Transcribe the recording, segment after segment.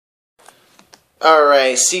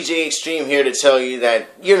Alright, CJ Extreme here to tell you that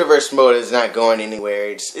Universe mode is not going anywhere.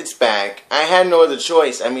 It's back. I had no other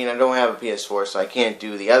choice. I mean, I don't have a PS4, so I can't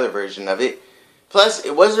do the other version of it. Plus,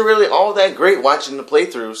 it wasn't really all that great watching the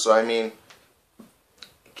playthrough, so I mean,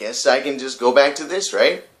 I guess I can just go back to this,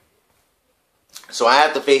 right? So I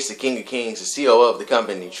have to face the King of Kings, the COO of the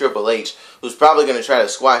company, Triple H, who's probably going to try to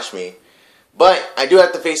squash me. But I do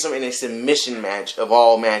have to face him in a submission match of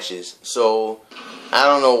all matches. So I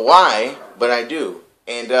don't know why, but I do.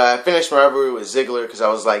 And I finished my rivalry with Ziggler because I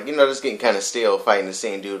was like, you know, this is getting kind of stale fighting the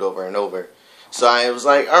same dude over and over. So I was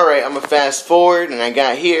like, alright, I'm going to fast forward, and I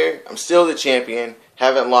got here. I'm still the champion.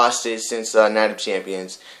 Haven't lost it since Night of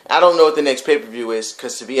Champions. I don't know what the next pay-per-view is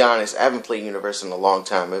because, to be honest, I haven't played Universe in a long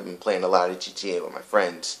time. I've been playing a lot of GTA with my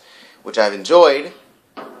friends, which I've enjoyed.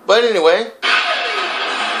 But anyway,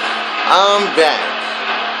 I'm back.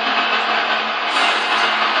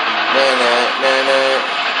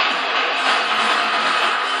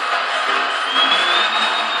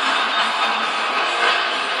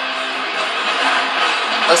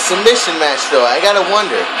 A submission match, though. I gotta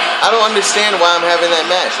wonder. I don't understand why I'm having that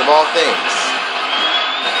match, of all things.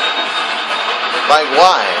 Like,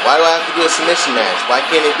 why? Why do I have to do a submission match? Why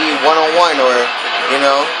can't it be one-on-one or, you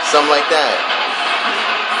know, something like that?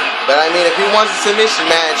 But, I mean, if he wants a submission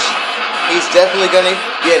match, he's definitely gonna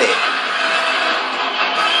get it.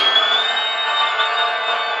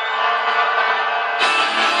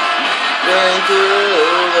 Been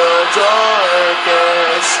through the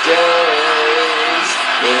darkest days,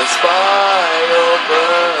 this fire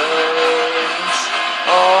burns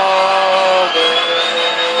always.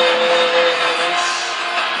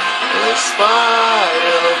 This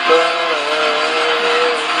fire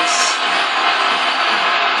burns.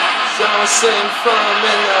 Johnson from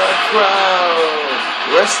in the crowd.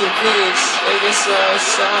 Rest in peace, against our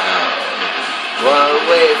side. Run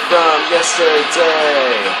away from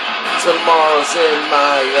yesterday. Tomorrow's in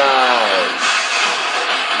my eyes.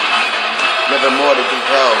 Never more to be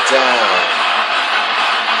held down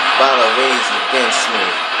by the ways against me.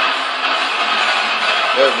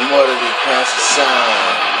 Never more to be cast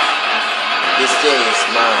aside. This day is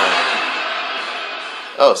mine.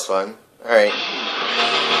 Oh, it's fun. Alright.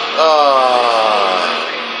 Oh.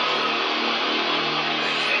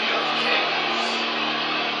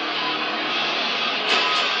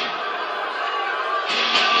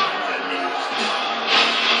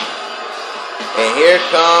 And here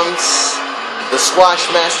comes the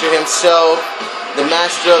Squash Master himself, the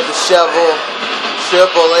Master of the Shovel,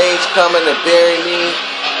 Triple H coming to bury me.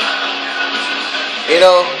 You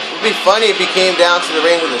know, it would be funny if he came down to the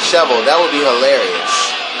ring with a shovel. That would be hilarious.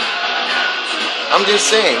 I'm just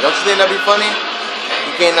saying, don't you think that'd be funny?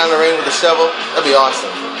 He came down the ring with a shovel? That'd be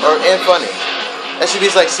awesome. And funny. That should be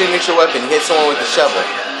his like signature weapon. Hit someone with a shovel.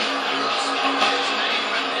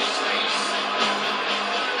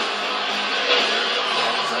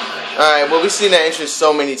 Alright, well, we've seen that entrance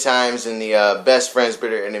so many times in the Best Friends,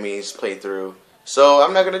 Bitter Enemies playthrough. So, I'm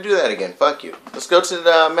not going to do that again. Fuck you. Let's go to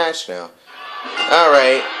the match now.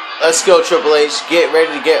 Alright, let's go, Triple H. Get ready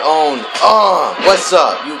to get owned. Oh, what's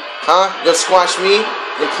up? You gonna squash me?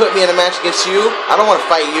 Then put me in a match against you? I don't want to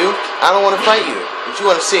fight you. I don't want to fight you. But you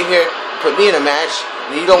want to sit here and put me in a match,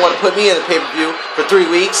 and you don't want to put me in the pay-per-view for 3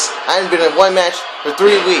 weeks? I haven't been in one match for 3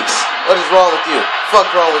 weeks. What is wrong with you? Fuck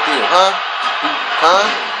wrong with you,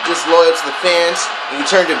 Just loyal to the fans, and you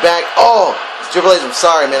turned it back. Oh, Triple H, I'm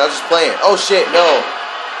sorry, man. I was just playing. Oh, shit, no.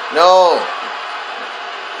 No.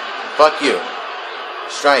 Fuck you.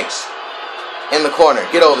 Strikes. In the corner.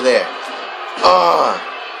 Get over there. Ah.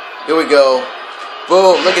 Here we go.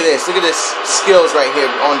 Boom. Look at this. Look at this skills right here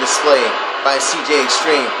on display by CJ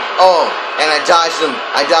Extreme. Oh, and I dodged him.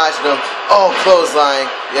 I dodged him. Oh, clothesline.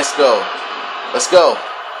 Let's go. Let's go.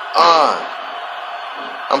 Ah.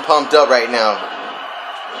 I'm pumped up right now.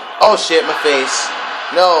 Oh shit, my face.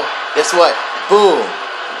 No, guess what? Boom.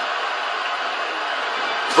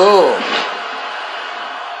 Boom.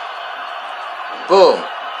 Boom.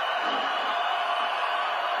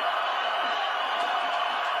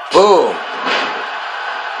 Boom.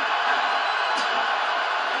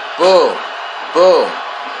 Boom. Boom.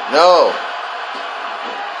 No.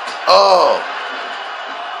 Oh.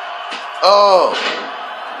 Oh.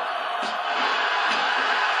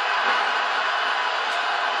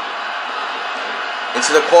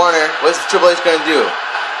 Into the corner. What's Triple H gonna do?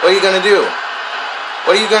 What are you gonna do?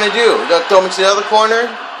 What are you gonna do? You gonna throw me to the other corner?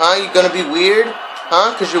 You gonna be weird?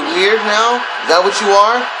 Cause you're weird now? Is that what you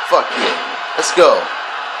are? Fuck you. Let's go.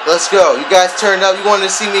 Let's go. You guys turned up. You wanted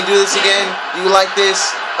to see me do this again? You like this?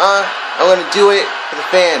 I'm gonna do it for the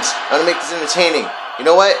fans. I'm gonna make this entertaining. You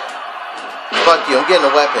know what? Fuck you. I'm getting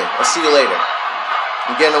a weapon. I'll see you later.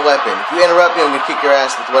 I'm getting a weapon. If you interrupt me, I'm gonna kick your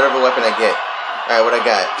ass with whatever weapon I get. Alright, what I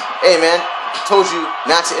got? Hey man, I told you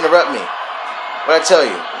not to interrupt me. What'd I tell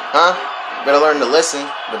you? Huh? Better learn to listen.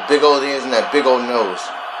 The big old ears and that big old nose.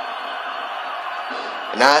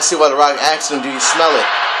 And now I see why The Rock asked him, do you smell it?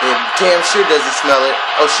 It damn sure doesn't smell it.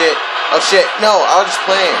 Oh shit. Oh shit. No, I was just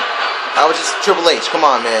playing. I was just Triple H. Come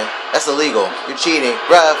on, man. That's illegal. You're cheating.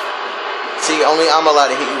 Ref. See, only I'm allowed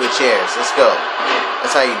to hit you with chairs. Let's go.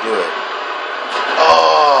 That's how you do it.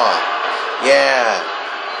 Oh. Yeah.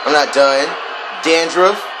 I'm not done.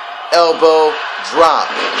 Dandruff. Elbow. Drop.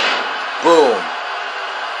 Boom.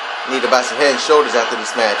 Need to buy some head and shoulders after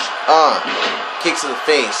this match. Kicks to the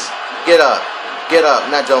face. Get up. Get up.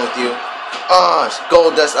 I'm not done with you.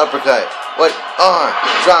 Gold dust uppercut. What?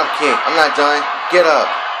 Drop kick. I'm not done. Get up.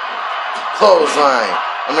 Clothesline.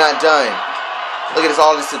 I'm not done. Look at this,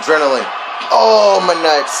 all this adrenaline. Oh, my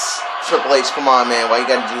nuts. Triple H, come on, man. Why you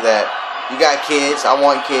gotta do that? You got kids. I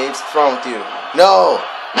want kids. What's wrong with you? No.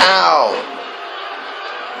 Ow.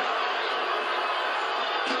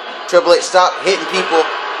 Triple H, stop hitting people.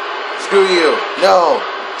 Screw you. No.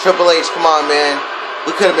 Triple H, come on, man.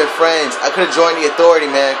 We could have been friends. I could have joined the Authority,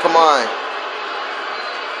 man. Come on.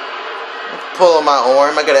 Pull on my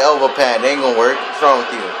arm. I got an elbow pad. It ain't gonna work. What's wrong with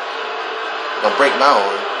you? Don't break my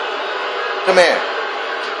arm. Come here.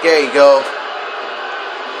 There you go.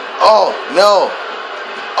 Oh, no.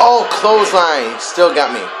 Oh, clothesline. Still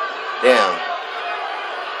got me. Damn.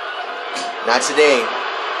 Not today.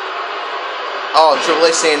 Oh, Triple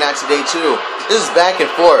H saying not today, too. This is back and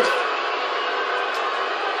forth.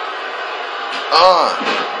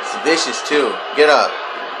 It's vicious, too. Get up.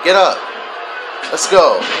 Get up. Let's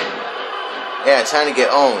go. Yeah, time to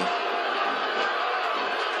get owned.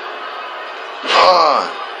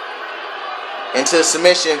 Into the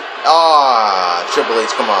submission. Triple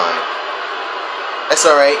H, come on. That's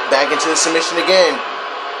alright. Back into the submission again.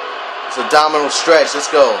 It's a abdominal stretch. Let's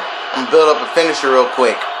go. I'm gonna build up a finisher real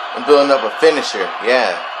quick. I'm building up a finisher.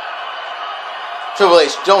 Yeah. Triple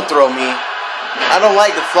H, don't throw me. I don't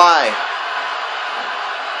like to fly.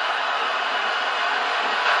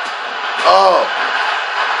 Oh.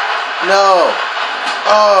 No.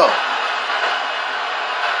 Oh.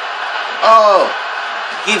 Oh.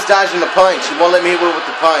 He keeps dodging the punch. He won't let me hit with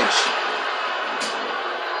the punch.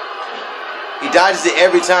 He dodges it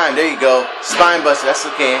every time. There you go. Spine buster. That's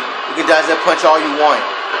okay. You can dodge that punch all you want.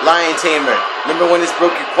 Lion Tamer. Remember when this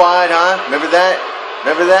broke your quad, huh? Remember that?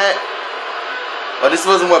 Remember that? Well, this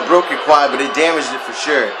wasn't what broke your quad, but it damaged it for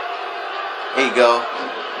sure. There you go.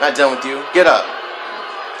 Not done with you. Get up.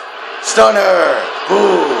 Stunner.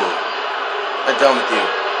 Boom. Not done with you.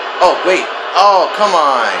 Oh, wait. Oh, come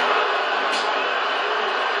on.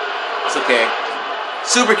 It's okay.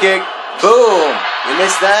 Super kick. Boom. You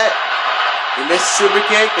missed that? You missed the super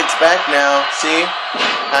kick. It's back now. See?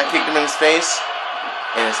 I kicked him in his face.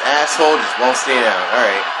 And his asshole just won't stay down.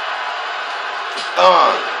 Alright.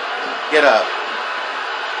 Get up.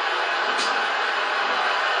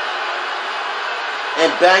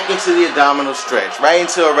 And back into the abdominal stretch. Right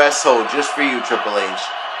into a rest hold. Just for you, Triple H.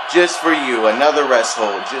 Just for you. Another rest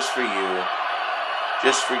hold. Just for you.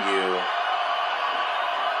 Just for you.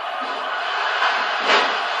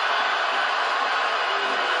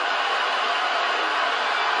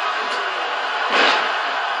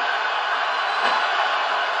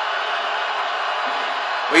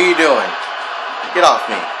 What are you doing? Get off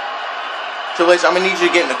me. Triple H, I'm going to need you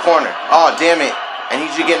to get in the corner. Oh, damn it. I need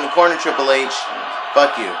you to get in the corner, Triple H.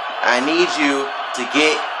 Fuck you. I need you to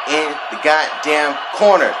get in the goddamn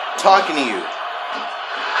corner. Talking to you.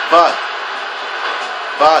 Fuck.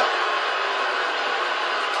 Fuck.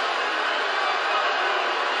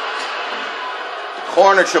 The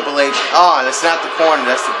corner, Triple H. Oh, that's not the corner.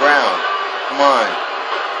 That's the ground. Come on.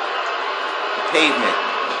 The pavement.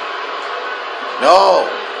 No.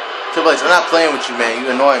 Triple H, I'm not playing with you, man. You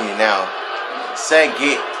annoying me now. Said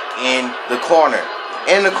get in the corner.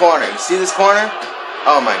 In the corner. You see this corner?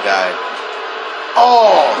 Oh my god.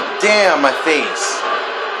 Oh, damn, my face.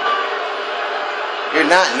 You're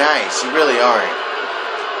not nice. You really aren't.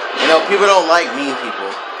 You know, people don't like mean people.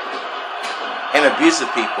 And abusive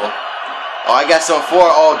people. Oh, I got some for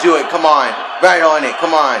it. Oh, do it. Come on. Right on it.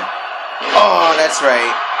 Come on. Oh, that's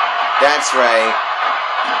right. That's right.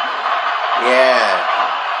 Yeah.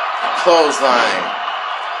 Clothesline.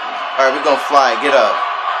 Alright, we're gonna fly. Get up.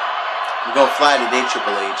 We're gonna fly today,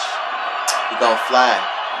 Triple H. We're gonna fly.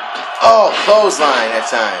 Oh, clothesline that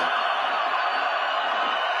time.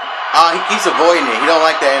 Oh, he keeps avoiding it. He don't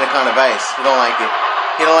like that Anaconda Vice. He don't like it.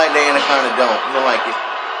 He don't like the Anaconda Don't. He don't like it.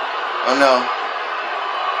 Oh, no.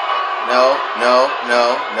 No, no,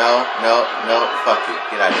 no, no, no, no. Fuck you.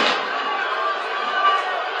 Get out of here.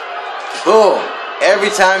 Boom. Every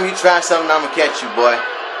time you try something, I'm gonna catch you, boy.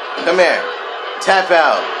 Come here. Tap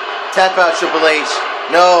out. Tap out, Triple H.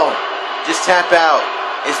 No. Just tap out.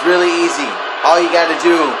 It's really easy. All you gotta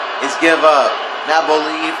do is give up. Not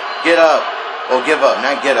believe. Get up. Oh, give up.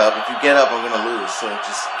 Not get up. If you get up, I'm gonna lose. So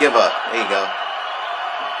just give up. There you go.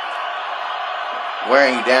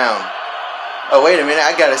 Wearing you down. Oh, wait a minute.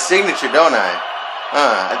 I got a signature, don't I?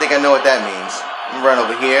 I think I know what that means. I'm gonna run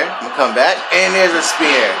over here. I'm gonna come back. And there's a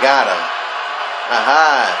spear. Got him.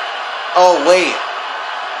 Aha. Oh, wait.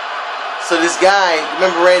 So this guy,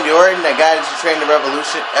 remember Randy Orton, that guy that you trained in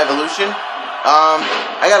Evolution?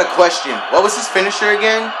 I got a question. What was his finisher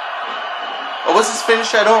again? What was his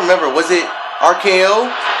finisher? I don't remember. Was it RKO?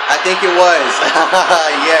 I think it was.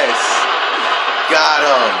 Yes. Got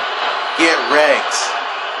him. Get wrecked.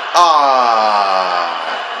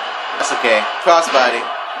 That's okay. Crossbody.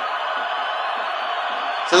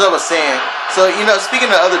 So as I was saying, so you know, speaking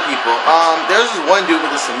of other people, there's this one dude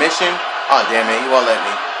with a submission. Oh damn it, he won't let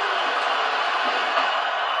me.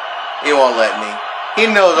 He won't let me. He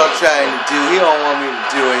knows I'm trying to do. He don't want me to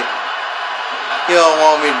do it. He don't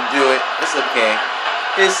want me to do it. It's okay.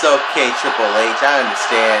 It's okay, Triple H. I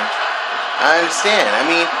understand. I understand. I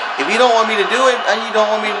mean, if you don't want me to do it, then you don't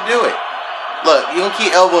want me to do it. Look, you gonna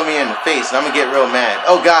keep elbowing me in the face, and I'm gonna get real mad.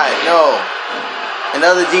 Oh God, no!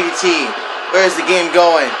 Another DDT. Where's the game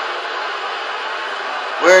going?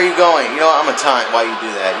 Where are you going? You know what? I'm gonna taunt while you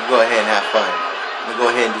do that. You go ahead and have fun. I'm gonna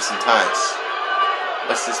go ahead and do some taunts.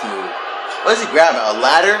 What's this move? What is he grabbing? A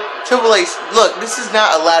ladder? Triple H, look, this is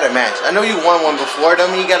not a ladder match. I know you won one before.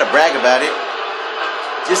 Don't mean you gotta brag about it.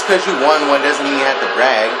 Just because you won one doesn't mean you have to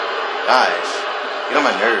brag. Gosh, get on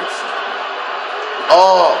my nerves.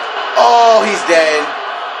 Oh, he's dead.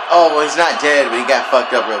 Oh, well, he's not dead, but he got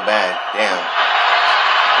fucked up real bad. Damn.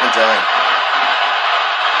 I'm done.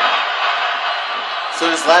 So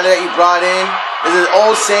this ladder that you brought in, there's an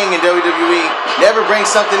old saying in WWE: never bring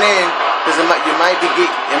something in, because it might get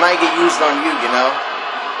used on you. You know.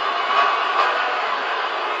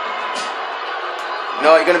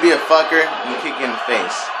 No, you're gonna be a fucker. I'm gonna kick you in the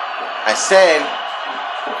face. I said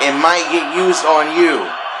it might get used on you.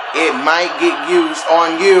 It might get used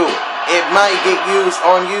on you. It might get used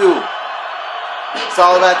on you. It's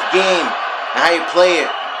all about the game and how you play it.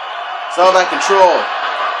 It's all about control.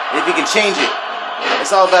 And if you can change it.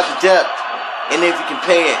 It's all about the depth. And if you can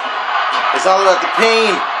pay it. It's all about the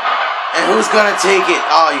pain. And who's gonna take it?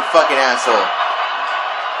 Oh, you fucking asshole.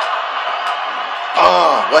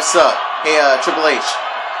 Oh, what's up? Hey, Triple H.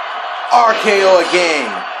 RKO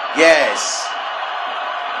again. Yes.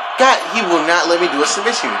 God, he will not let me do a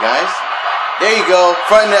submission, you guys. There you go.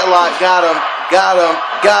 Front net lock. Got him. Got him.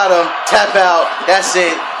 Got him. Tap out. That's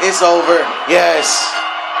it. It's over. Yes.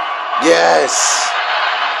 Yes.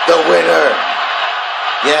 The winner.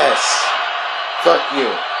 Yes. Fuck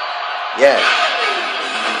you. Yes.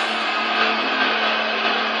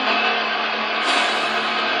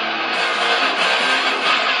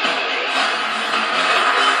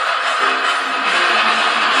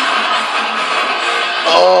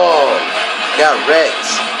 Oh, got wrecked.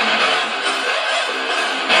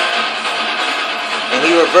 And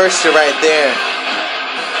he reversed it right there.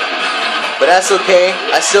 But that's okay.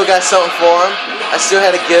 I still got something for him. I still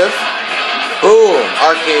had a gift. Boom,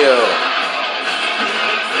 RKO.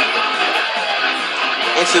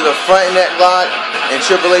 Into the front net lock. And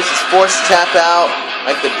Triple H is forced to tap out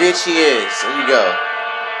like the bitch he is. There you go.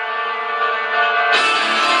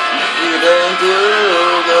 Even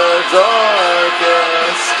through the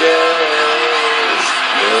darkest days,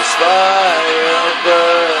 this fire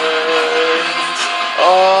burns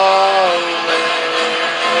always.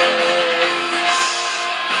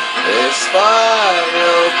 This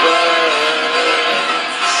fire burns.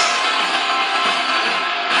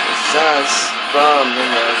 The sounds from in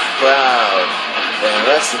the crowd. And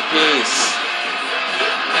rest in peace.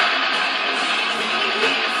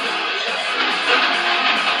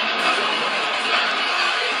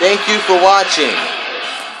 Thank you for watching.